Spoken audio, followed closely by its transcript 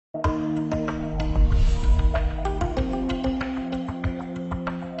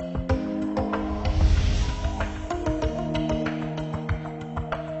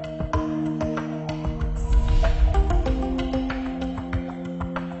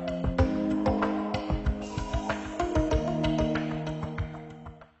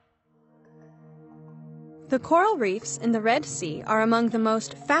The coral reefs in the Red Sea are among the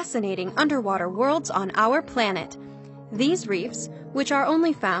most fascinating underwater worlds on our planet. These reefs, which are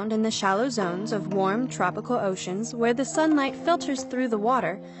only found in the shallow zones of warm tropical oceans where the sunlight filters through the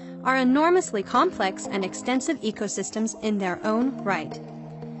water, are enormously complex and extensive ecosystems in their own right.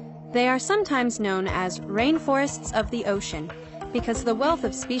 They are sometimes known as rainforests of the ocean, because the wealth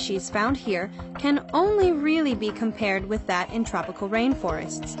of species found here can only really be compared with that in tropical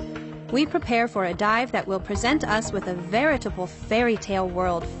rainforests. We prepare for a dive that will present us with a veritable fairy tale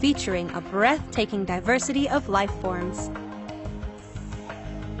world featuring a breathtaking diversity of life forms.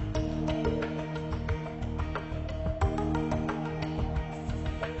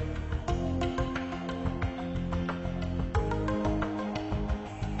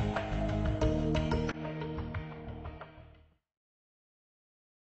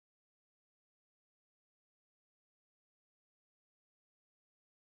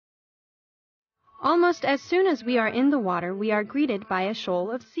 Almost as soon as we are in the water, we are greeted by a shoal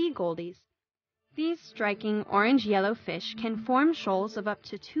of sea goldies. These striking orange-yellow fish can form shoals of up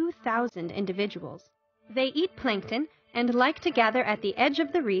to 2,000 individuals. They eat plankton and like to gather at the edge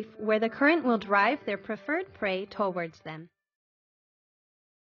of the reef where the current will drive their preferred prey towards them.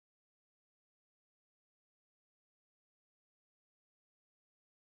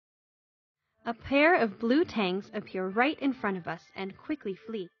 A pair of blue tangs appear right in front of us and quickly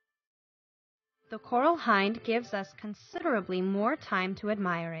flee. The coral hind gives us considerably more time to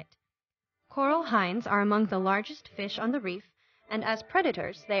admire it. Coral hinds are among the largest fish on the reef, and as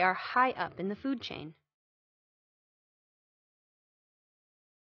predators they are high up in the food chain.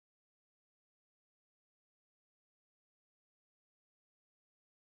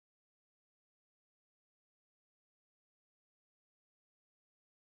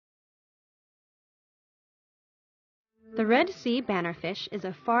 The Red Sea bannerfish is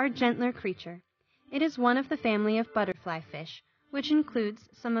a far gentler creature. It is one of the family of butterfly fish, which includes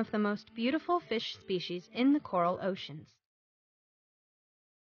some of the most beautiful fish species in the coral oceans.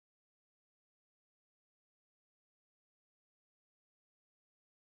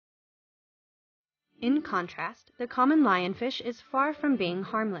 In contrast, the common lionfish is far from being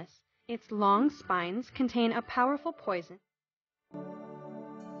harmless. Its long spines contain a powerful poison.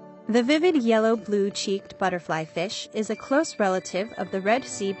 The vivid yellow-blue-cheeked butterfly fish is a close relative of the Red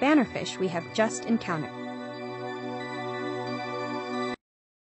Sea bannerfish we have just encountered.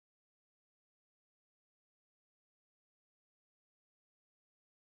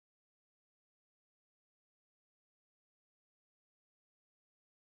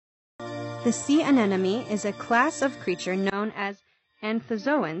 The sea anemone is a class of creature known as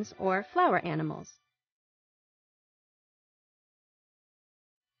anthozoans or flower animals.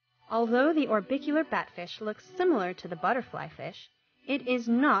 Although the orbicular batfish looks similar to the butterfly fish, it is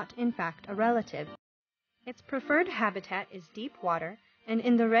not in fact a relative. Its preferred habitat is deep water, and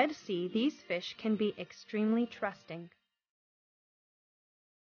in the Red Sea these fish can be extremely trusting.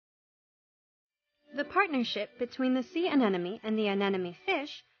 The partnership between the sea anemone and the anemone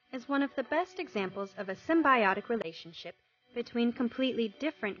fish is one of the best examples of a symbiotic relationship between completely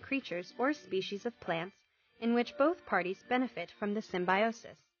different creatures or species of plants in which both parties benefit from the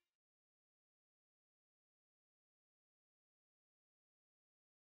symbiosis.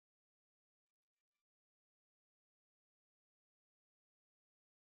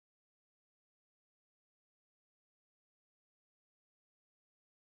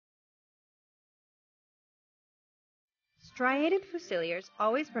 Striated fusiliers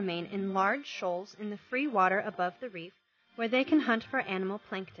always remain in large shoals in the free water above the reef, where they can hunt for animal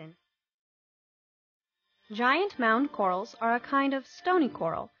plankton. Giant mound corals are a kind of stony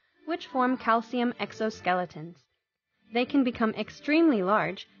coral, which form calcium exoskeletons. They can become extremely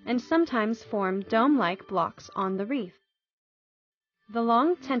large and sometimes form dome-like blocks on the reef. The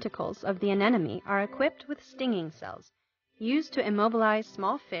long tentacles of the anemone are equipped with stinging cells, used to immobilize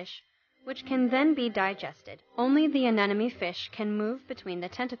small fish, which can then be digested. Only the anemone fish can move between the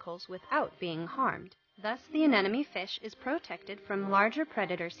tentacles without being harmed. Thus, the anemone fish is protected from larger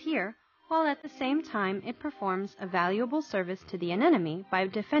predators here, while at the same time it performs a valuable service to the anemone by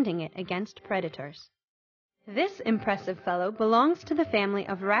defending it against predators. This impressive fellow belongs to the family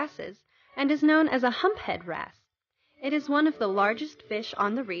of wrasses and is known as a humphead wrasse. It is one of the largest fish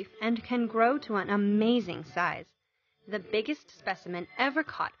on the reef and can grow to an amazing size. The biggest specimen ever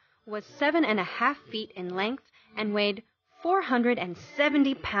caught was 7.5 feet in length and weighed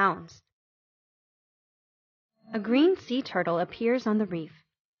 470 pounds. A green sea turtle appears on the reef.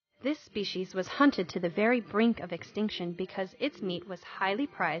 This species was hunted to the very brink of extinction because its meat was highly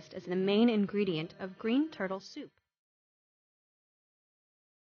prized as the main ingredient of green turtle soup.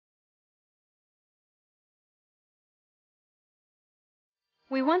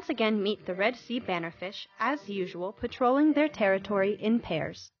 We once again meet the Red Sea bannerfish, as usual, patrolling their territory in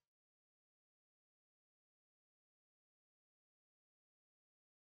pairs.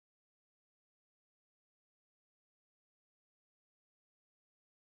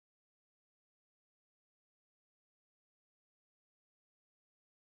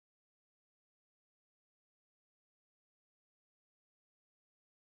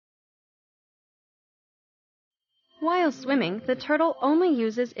 While swimming, the turtle only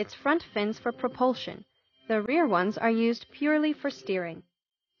uses its front fins for propulsion. The rear ones are used purely for steering.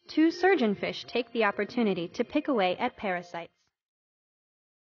 Two surgeonfish take the opportunity to pick away at parasites.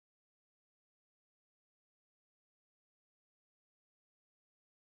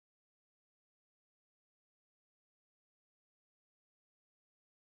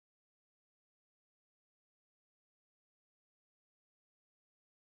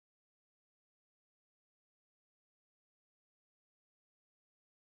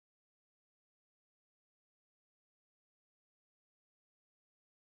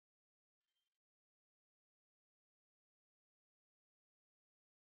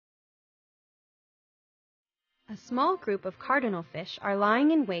 A small group of cardinalfish are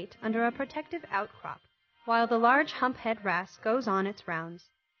lying in wait under a protective outcrop, while the large humphead wrasse goes on its rounds.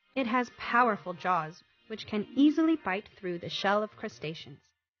 It has powerful jaws, which can easily bite through the shell of crustaceans.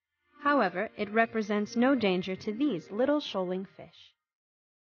 However, it represents no danger to these little shoaling fish.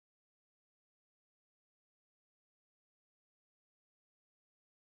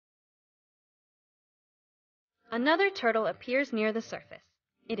 Another turtle appears near the surface.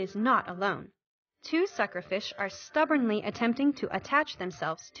 It is not alone. Two suckerfish are stubbornly attempting to attach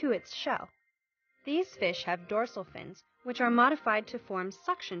themselves to its shell. These fish have dorsal fins, which are modified to form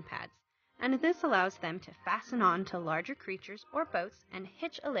suction pads, and this allows them to fasten on to larger creatures or boats and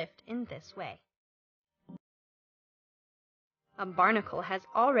hitch a lift in this way. A barnacle has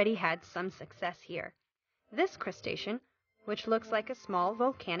already had some success here. This crustacean, which looks like a small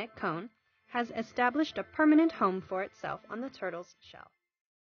volcanic cone, has established a permanent home for itself on the turtle's shell.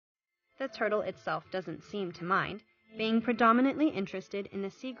 The turtle itself doesn't seem to mind, being predominantly interested in the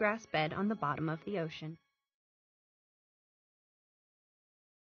seagrass bed on the bottom of the ocean.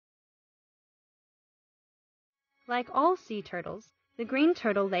 Like all sea turtles, the green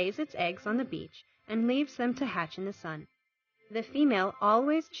turtle lays its eggs on the beach and leaves them to hatch in the sun. The female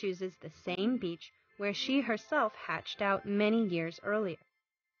always chooses the same beach where she herself hatched out many years earlier.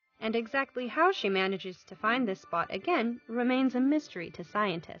 And exactly how she manages to find this spot again remains a mystery to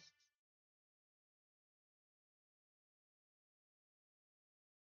scientists.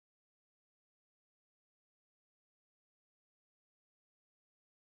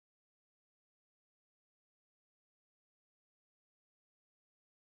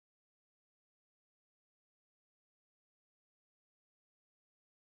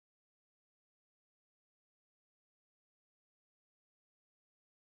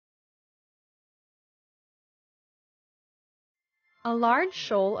 A large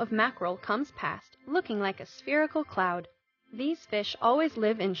shoal of mackerel comes past, looking like a spherical cloud. These fish always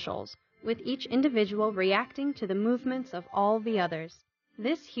live in shoals, with each individual reacting to the movements of all the others.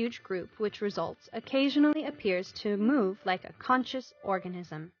 This huge group which results occasionally appears to move like a conscious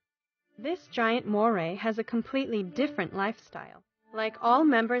organism. This giant moray has a completely different lifestyle. Like all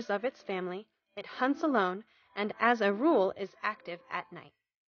members of its family, it hunts alone and as a rule is active at night.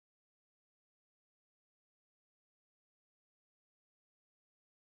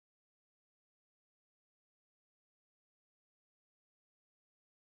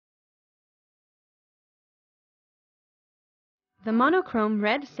 The monochrome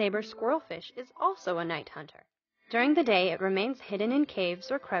red saber squirrelfish is also a night hunter. During the day, it remains hidden in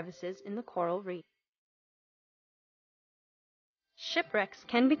caves or crevices in the coral reef. Shipwrecks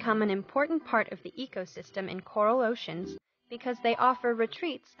can become an important part of the ecosystem in coral oceans because they offer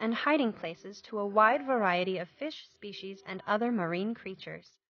retreats and hiding places to a wide variety of fish species and other marine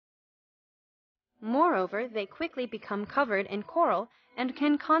creatures. Moreover, they quickly become covered in coral and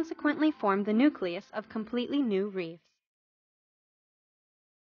can consequently form the nucleus of completely new reefs.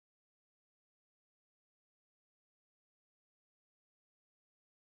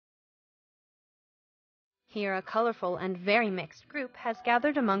 Here a colorful and very mixed group has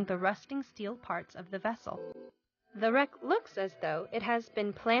gathered among the rusting steel parts of the vessel. The wreck looks as though it has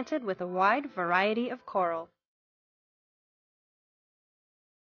been planted with a wide variety of coral.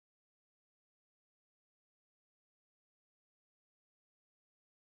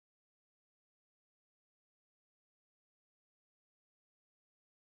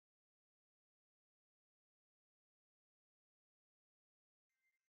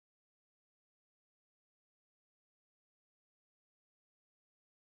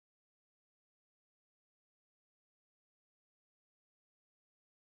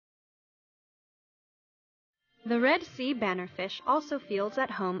 The red sea bannerfish also feels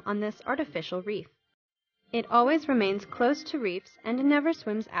at home on this artificial reef. It always remains close to reefs and never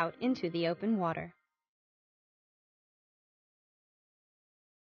swims out into the open water.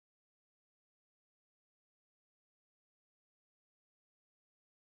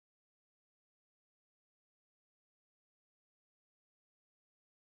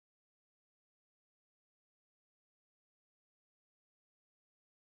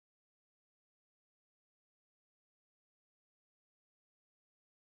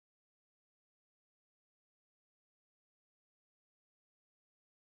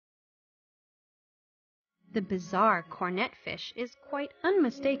 The bizarre cornetfish is quite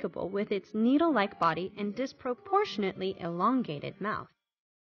unmistakable with its needle-like body and disproportionately elongated mouth.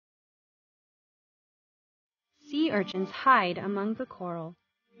 Sea urchins hide among the coral.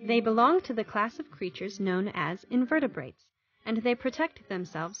 They belong to the class of creatures known as invertebrates, and they protect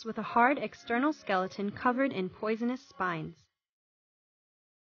themselves with a hard external skeleton covered in poisonous spines.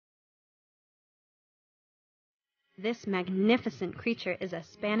 This magnificent creature is a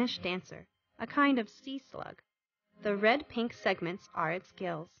Spanish dancer, a kind of sea slug. The red-pink segments are its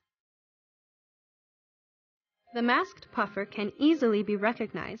gills. The masked puffer can easily be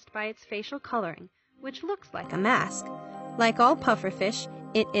recognized by its facial coloring, which looks like a mask. Like all pufferfish,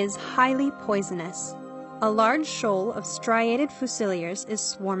 it is highly poisonous. A large shoal of striated fusiliers is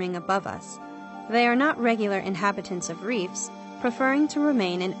swarming above us. They are not regular inhabitants of reefs, preferring to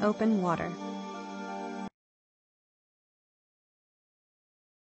remain in open water.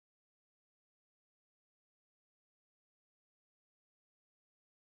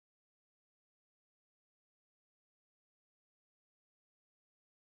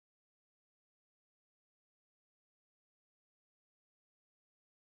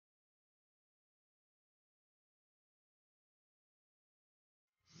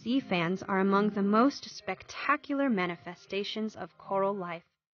 Sea fans are among the most spectacular manifestations of coral life.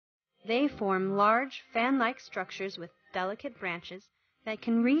 They form large, fan-like structures with delicate branches that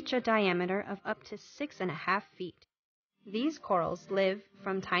can reach a diameter of up to 6.5 feet. These corals live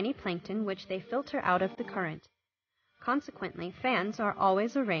from tiny plankton which they filter out of the current. Consequently, fans are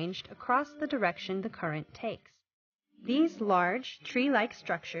always arranged across the direction the current takes. These large, tree-like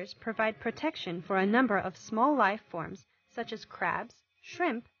structures provide protection for a number of small life forms such as crabs,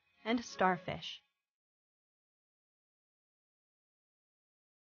 shrimp, and starfish.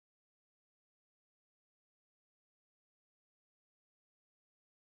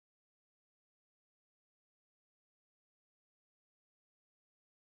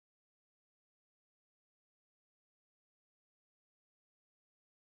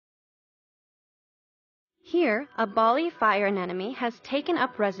 Here, a bally fire anemone has taken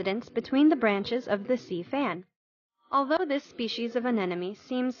up residence between the branches of the sea fan. Although this species of anemone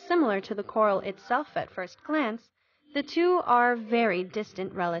seems similar to the coral itself at first glance, the two are very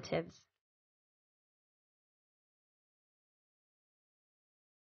distant relatives.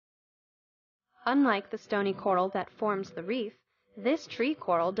 Unlike the stony coral that forms the reef, this tree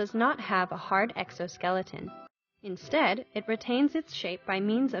coral does not have a hard exoskeleton. Instead, it retains its shape by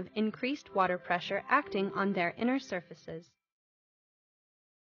means of increased water pressure acting on their inner surfaces.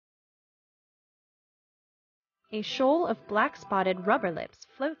 A shoal of black-spotted rubber lips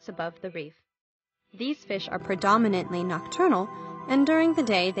floats above the reef. These fish are predominantly nocturnal, and during the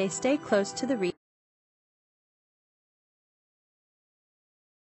day they stay close to the reef.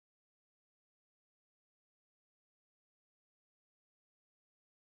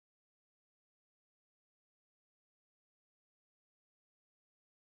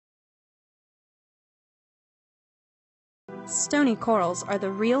 Stony corals are the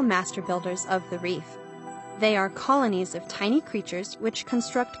real master builders of the reef. They are colonies of tiny creatures which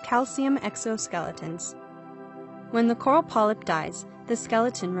construct calcium exoskeletons. When the coral polyp dies, the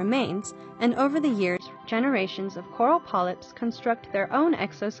skeleton remains, and over the years, generations of coral polyps construct their own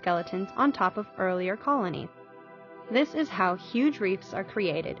exoskeletons on top of earlier colonies. This is how huge reefs are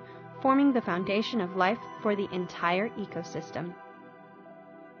created, forming the foundation of life for the entire ecosystem.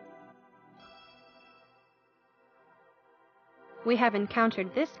 We have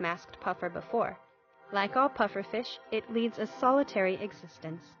encountered this masked puffer before. Like all pufferfish, it leads a solitary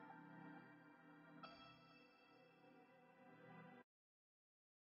existence.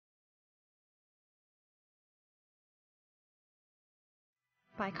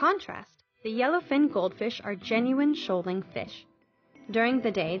 By contrast, the yellowfin goldfish are genuine shoaling fish. During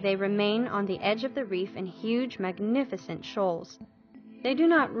the day, they remain on the edge of the reef in huge, magnificent shoals. They do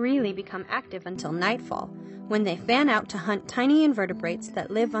not really become active until nightfall, when they fan out to hunt tiny invertebrates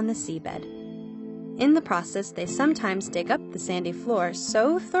that live on the seabed. In the process, they sometimes dig up the sandy floor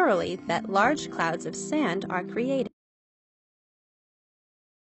so thoroughly that large clouds of sand are created.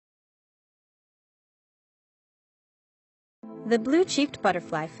 The blue-cheeked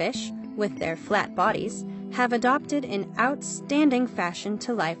butterfly fish, with their flat bodies, have adopted in outstanding fashion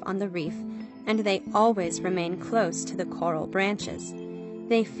to life on the reef, and they always remain close to the coral branches.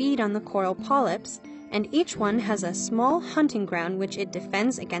 They feed on the coral polyps, and each one has a small hunting ground which it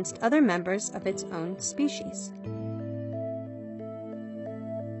defends against other members of its own species.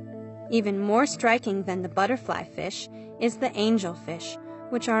 Even more striking than the butterfly fish is the angelfish,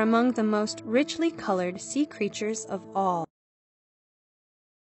 which are among the most richly colored sea creatures of all.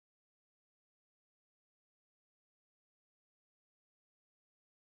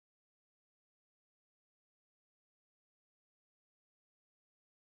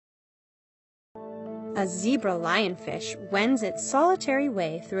 A zebra lionfish wends its solitary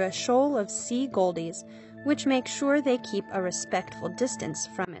way through a shoal of sea goldies, which make sure they keep a respectful distance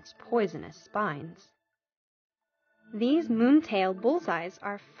from its poisonous spines. These moon-tail bullseyes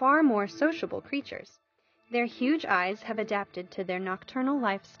are far more sociable creatures. Their huge eyes have adapted to their nocturnal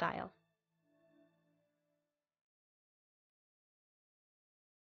lifestyle.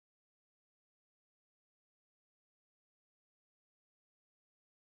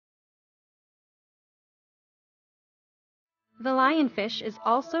 The lionfish is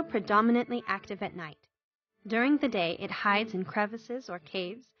also predominantly active at night. During the day, it hides in crevices or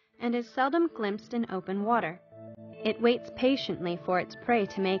caves and is seldom glimpsed in open water. It waits patiently for its prey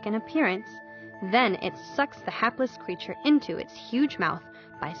to make an appearance. Then it sucks the hapless creature into its huge mouth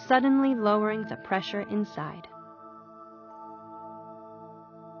by suddenly lowering the pressure inside.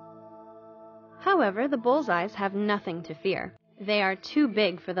 However, the bullseyes have nothing to fear. They are too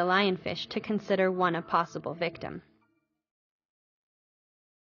big for the lionfish to consider one a possible victim.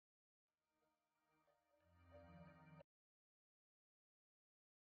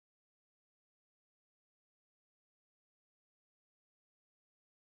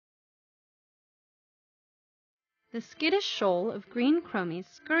 The skittish shoal of green chromies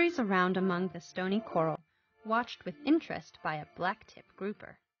scurries around among the stony coral, watched with interest by a black-tip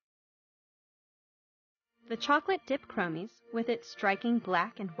grouper. The chocolate-dip chromies, with its striking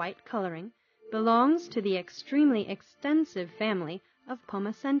black and white coloring, belongs to the extremely extensive family of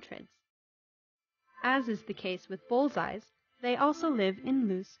Pomacentrids. As is the case with bullseyes, they also live in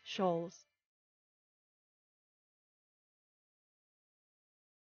loose shoals.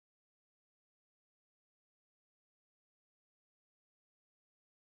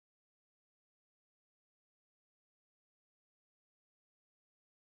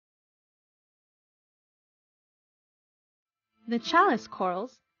 The chalice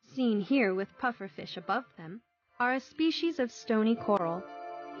corals, seen here with pufferfish above them, are a species of stony coral.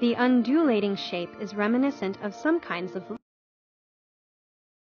 The undulating shape is reminiscent of some kinds of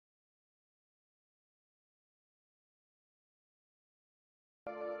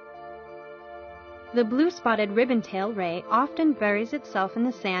The blue-spotted ribbon-tail ray often buries itself in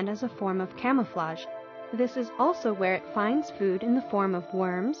the sand as a form of camouflage. This is also where it finds food in the form of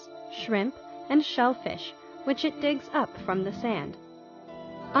worms, shrimp, and shellfish, which it digs up from the sand.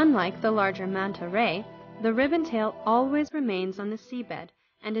 Unlike the larger manta ray, the ribbon-tail always remains on the seabed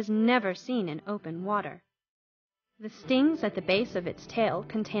and is never seen in open water. The stings at the base of its tail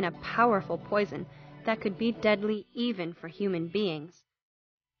contain a powerful poison that could be deadly even for human beings.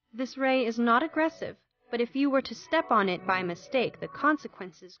 This ray is not aggressive, but if you were to step on it by mistake, the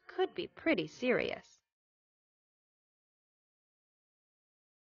consequences could be pretty serious.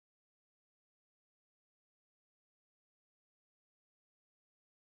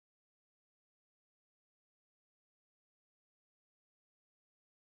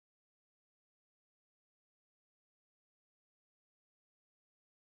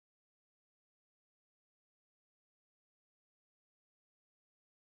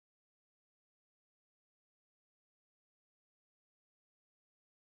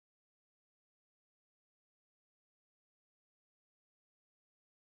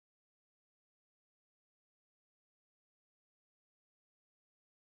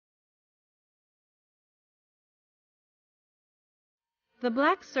 The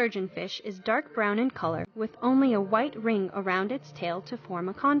black surgeonfish is dark brown in color with only a white ring around its tail to form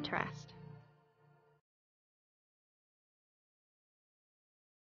a contrast.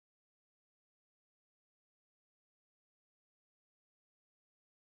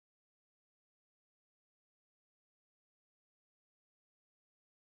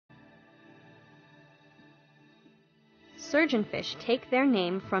 Surgeonfish take their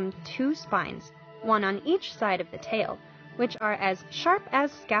name from two spines, one on each side of the tail, which are as sharp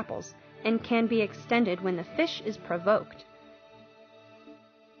as scalpels and can be extended when the fish is provoked.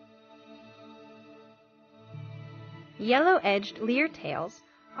 Yellow-edged leer tails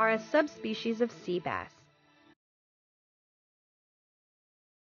are a subspecies of sea bass.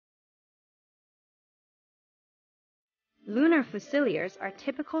 Lunar fusiliers are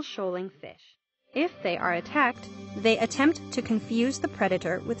typical shoaling fish. If they are attacked, they attempt to confuse the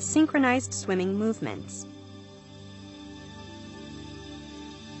predator with synchronized swimming movements.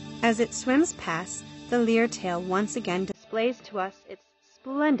 As it swims past, the leer tail once again displays to us its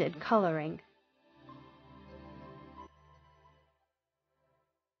splendid coloring.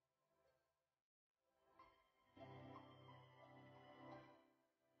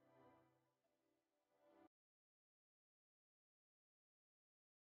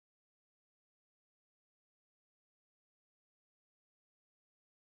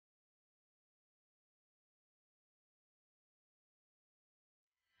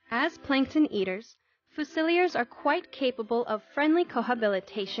 As plankton eaters, fusiliers are quite capable of friendly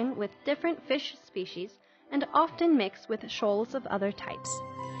cohabitation with different fish species and often mix with shoals of other types.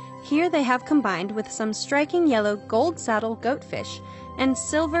 Here they have combined with some striking yellow gold saddle goatfish and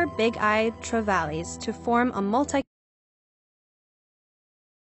silver big-eyed trevallies to form a multi.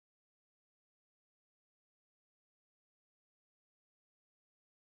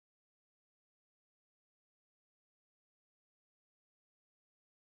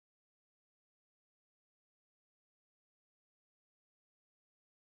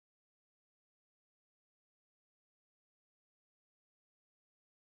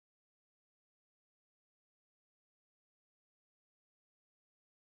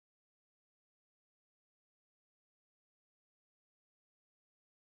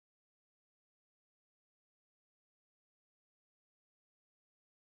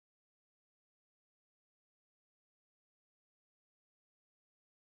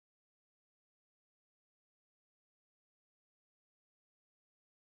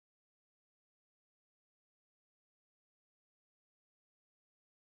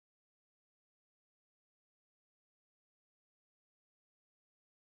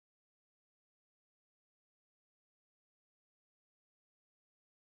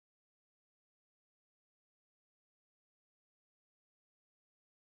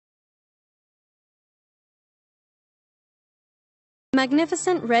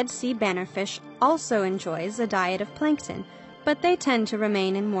 Magnificent red sea bannerfish also enjoys a diet of plankton, but they tend to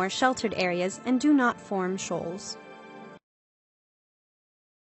remain in more sheltered areas and do not form shoals.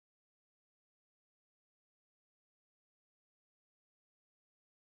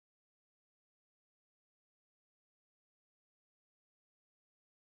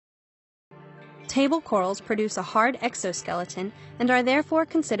 Table corals produce a hard exoskeleton and are therefore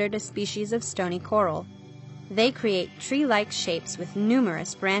considered a species of stony coral. They create tree-like shapes with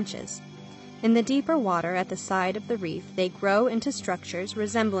numerous branches. In the deeper water at the side of the reef, they grow into structures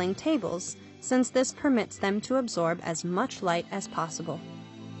resembling tables, since this permits them to absorb as much light as possible.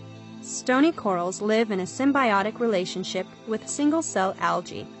 Stony corals live in a symbiotic relationship with single-cell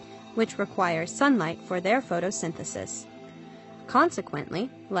algae, which require sunlight for their photosynthesis.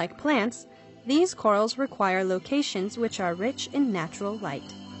 Consequently, like plants, these corals require locations which are rich in natural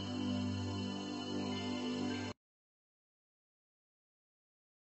light.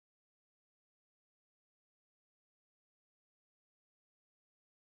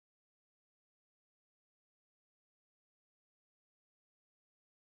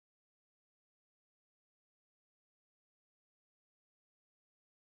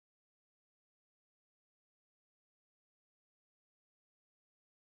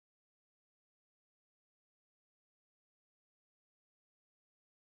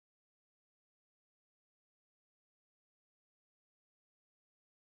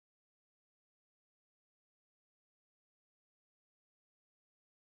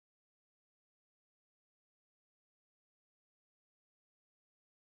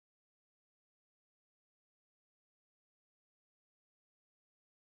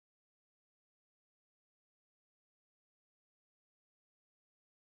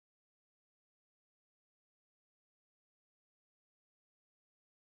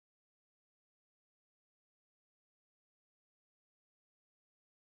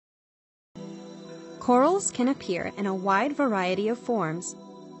 Corals can appear in a wide variety of forms.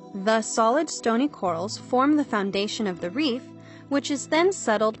 The solid stony corals form the foundation of the reef, which is then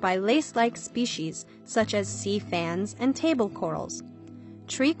settled by lace-like species such as sea fans and table corals.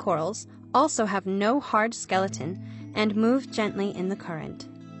 Tree corals also have no hard skeleton and move gently in the current.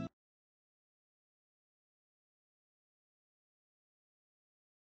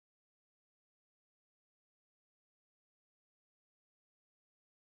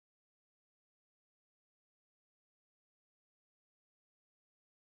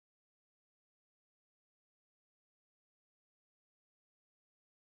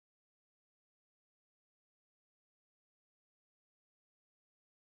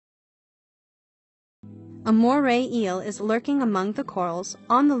 A moray eel is lurking among the corals,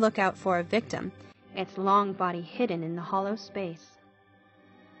 on the lookout for a victim, its long body hidden in the hollow space.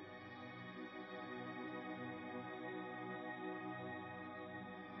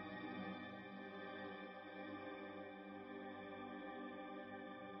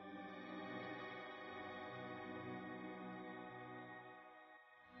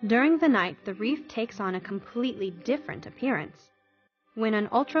 During the night, the reef takes on a completely different appearance, when an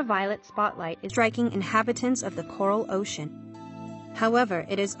ultraviolet spotlight is striking inhabitants of the coral ocean. However,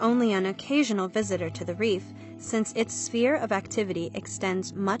 it is only an occasional visitor to the reef, since its sphere of activity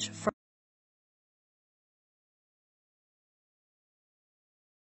extends much further.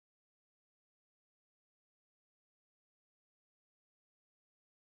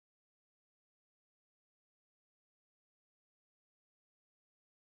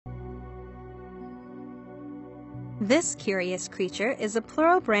 This curious creature is a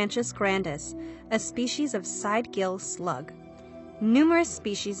Pleurobranchus grandis, a species of side-gill slug. Numerous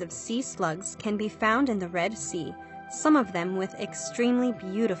species of sea slugs can be found in the Red Sea, some of them with extremely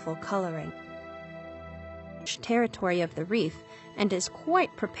beautiful coloring. Territory of the reef, and is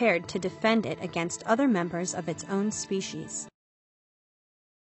quite prepared to defend it against other members of its own species.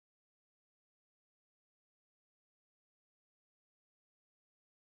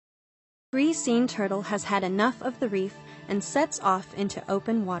 Green turtle has had enough of the reef and sets off into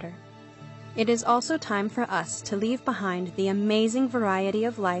open water. It is also time for us to leave behind the amazing variety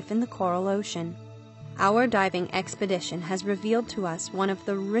of life in the coral ocean. Our diving expedition has revealed to us one of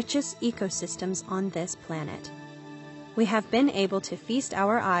the richest ecosystems on this planet. We have been able to feast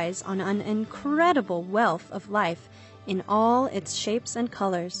our eyes on an incredible wealth of life in all its shapes and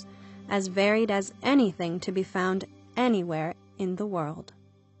colors, as varied as anything to be found anywhere in the world.